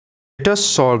Let us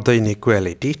solve the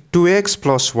inequality 2x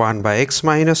plus 1 by x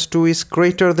minus 2 is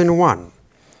greater than 1.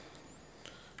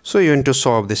 So you want to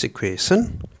solve this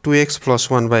equation 2x plus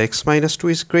 1 by x minus 2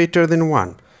 is greater than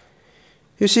 1.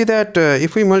 You see that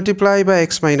if we multiply by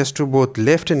x minus 2 both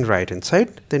left and right hand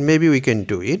side, then maybe we can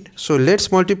do it. So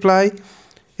let's multiply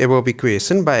above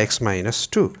equation by x minus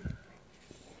 2.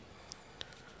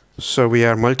 So we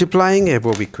are multiplying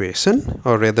above equation,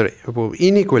 or rather above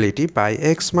inequality, by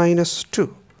x minus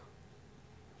 2.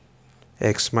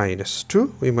 X minus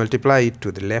 2, we multiply it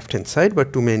to the left hand side,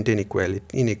 but to maintain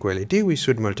inequality we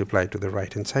should multiply to the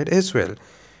right hand side as well.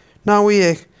 Now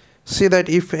we see that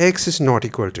if x is not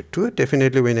equal to 2,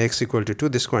 definitely when x equal to 2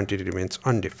 this quantity remains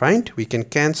undefined. We can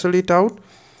cancel it out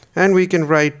and we can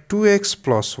write 2x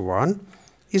plus 1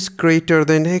 is greater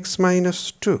than x minus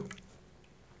 2.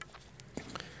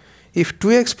 If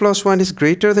 2x plus 1 is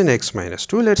greater than x minus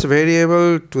 2, let's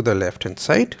variable to the left hand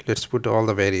side. Let's put all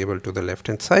the variable to the left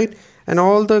hand side and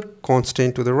all the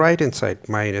constant to the right hand side,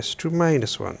 minus 2,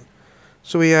 minus 1.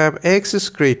 So we have x is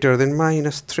greater than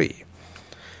minus 3.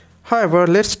 However,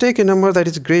 let's take a number that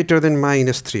is greater than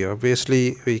minus 3.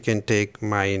 Obviously, we can take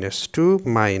minus 2,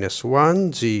 minus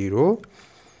 1, 0,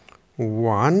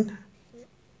 1,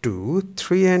 2,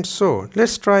 3 and so on.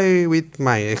 Let's try with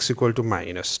x equal to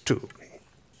minus 2.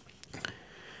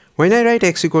 When I write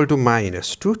x equal to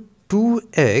minus 2,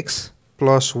 2x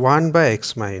plus 1 by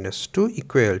x minus 2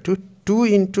 equal to 2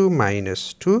 into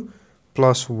minus 2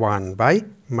 plus 1 by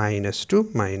minus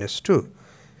 2 minus 2.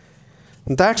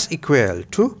 That's equal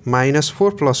to minus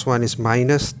 4 plus 1 is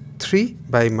minus 3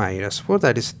 by minus 4,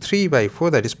 that is 3 by 4,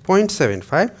 that is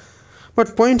 0.75.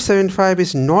 But 0.75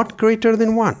 is not greater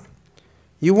than 1.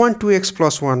 You want 2x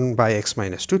plus 1 by x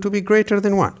minus 2 to be greater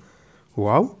than 1.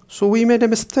 Wow, so we made a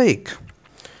mistake.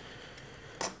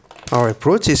 Our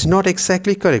approach is not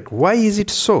exactly correct. Why is it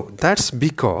so? That's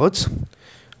because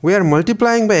we are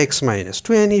multiplying by x minus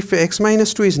 2, and if x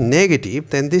minus 2 is negative,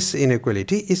 then this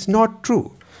inequality is not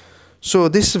true. So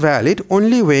this is valid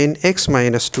only when x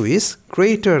minus 2 is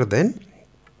greater than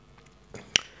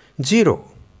 0.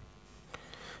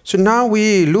 So now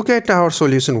we look at our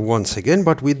solution once again,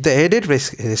 but with the added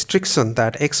restriction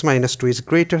that x minus 2 is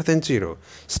greater than 0.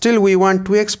 Still we want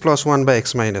 2x plus 1 by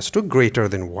x minus 2 greater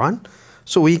than 1.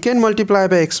 So we can multiply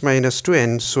by x minus 2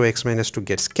 and so x minus 2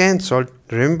 gets cancelled.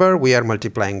 Remember, we are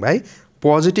multiplying by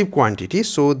positive quantity,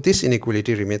 so this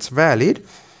inequality remains valid.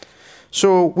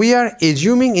 So we are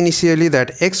assuming initially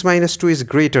that x minus 2 is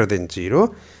greater than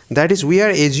 0. That is, we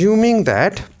are assuming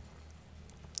that,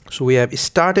 so we have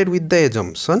started with the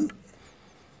assumption.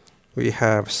 We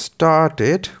have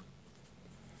started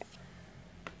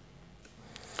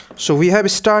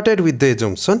with the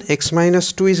assumption x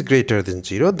minus 2 is greater than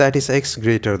 0, that is x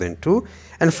greater than 2,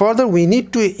 and further we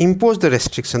need to impose the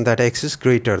restriction that x is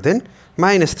greater than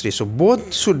minus 3. So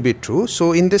both should be true.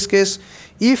 So in this case,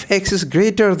 if x is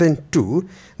greater than 2,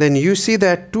 then you see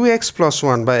that 2x plus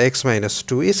 1 by x minus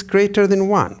 2 is greater than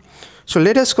 1. So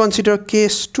let us consider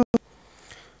case 2.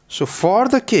 So for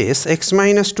the case x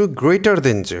minus 2 greater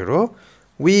than 0,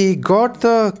 we got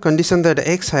the condition that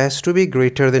x has to be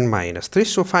greater than minus 3.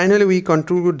 So finally we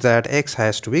conclude that x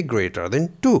has to be greater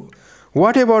than 2.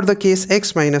 What about the case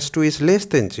x minus 2 is less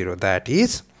than 0? That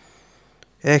is,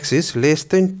 x is less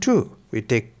than 2. We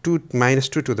take minus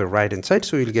 2 to the right hand side,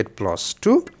 so we will get plus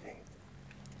 2.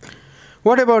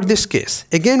 What about this case?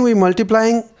 Again we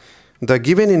multiplying the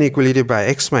given inequality by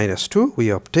x minus 2,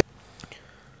 we obtain.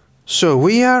 So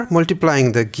we are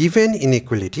multiplying the given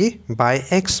inequality by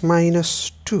x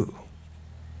minus 2.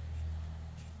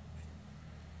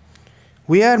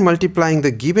 We are multiplying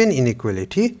the given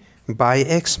inequality by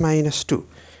x minus 2.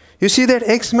 You see that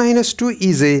x minus 2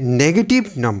 is a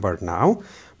negative number now,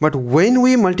 but when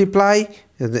we multiply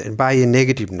by a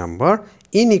negative number,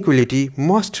 inequality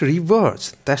must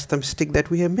reverse. That's the mistake that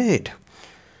we have made.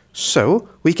 So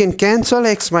we can cancel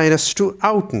x minus 2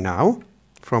 out now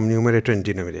from numerator and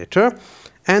denominator,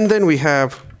 and then we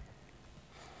have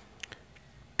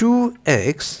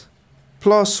 2x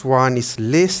plus 1 is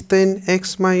less than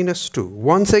x minus 2.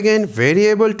 Once again,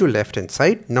 variable to left hand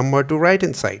side, number to right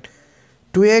hand side.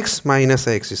 2x minus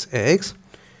x is x,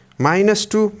 minus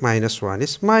 2 minus 1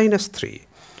 is minus 3.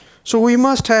 So we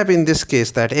must have in this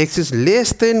case that x is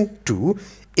less than 2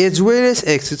 as well as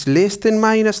x is less than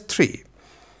minus 3.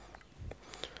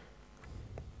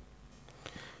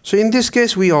 So in this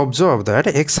case we observe that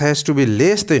x has to be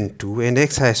less than 2 and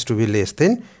x has to be less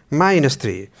than minus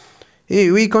 3.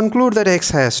 We conclude that x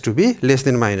has to be less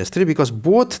than minus 3 because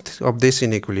both of these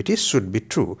inequalities should be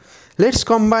true. Let's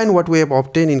combine what we have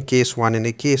obtained in case 1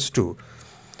 and case 2.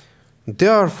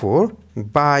 Therefore,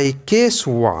 by case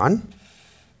 1,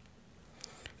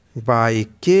 by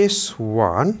case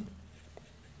 1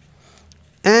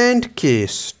 and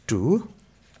case 2,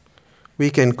 we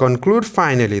can conclude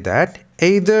finally that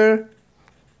either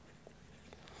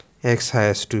x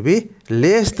has to be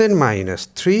less than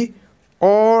 -3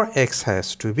 or x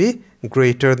has to be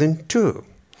greater than 2.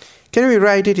 Can we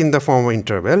write it in the form of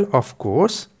interval? Of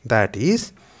course, that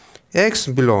is x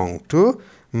belong to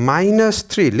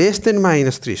 -3, less than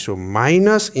 -3, so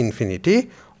minus infinity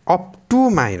up to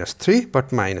 -3,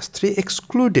 but -3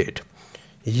 excluded.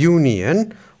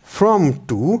 Union from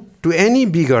 2 to any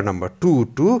bigger number, 2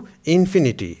 to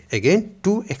infinity, again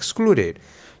 2 excluded.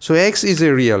 So x is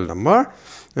a real number,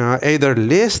 either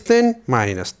less than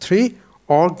 -3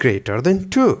 or greater than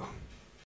 2.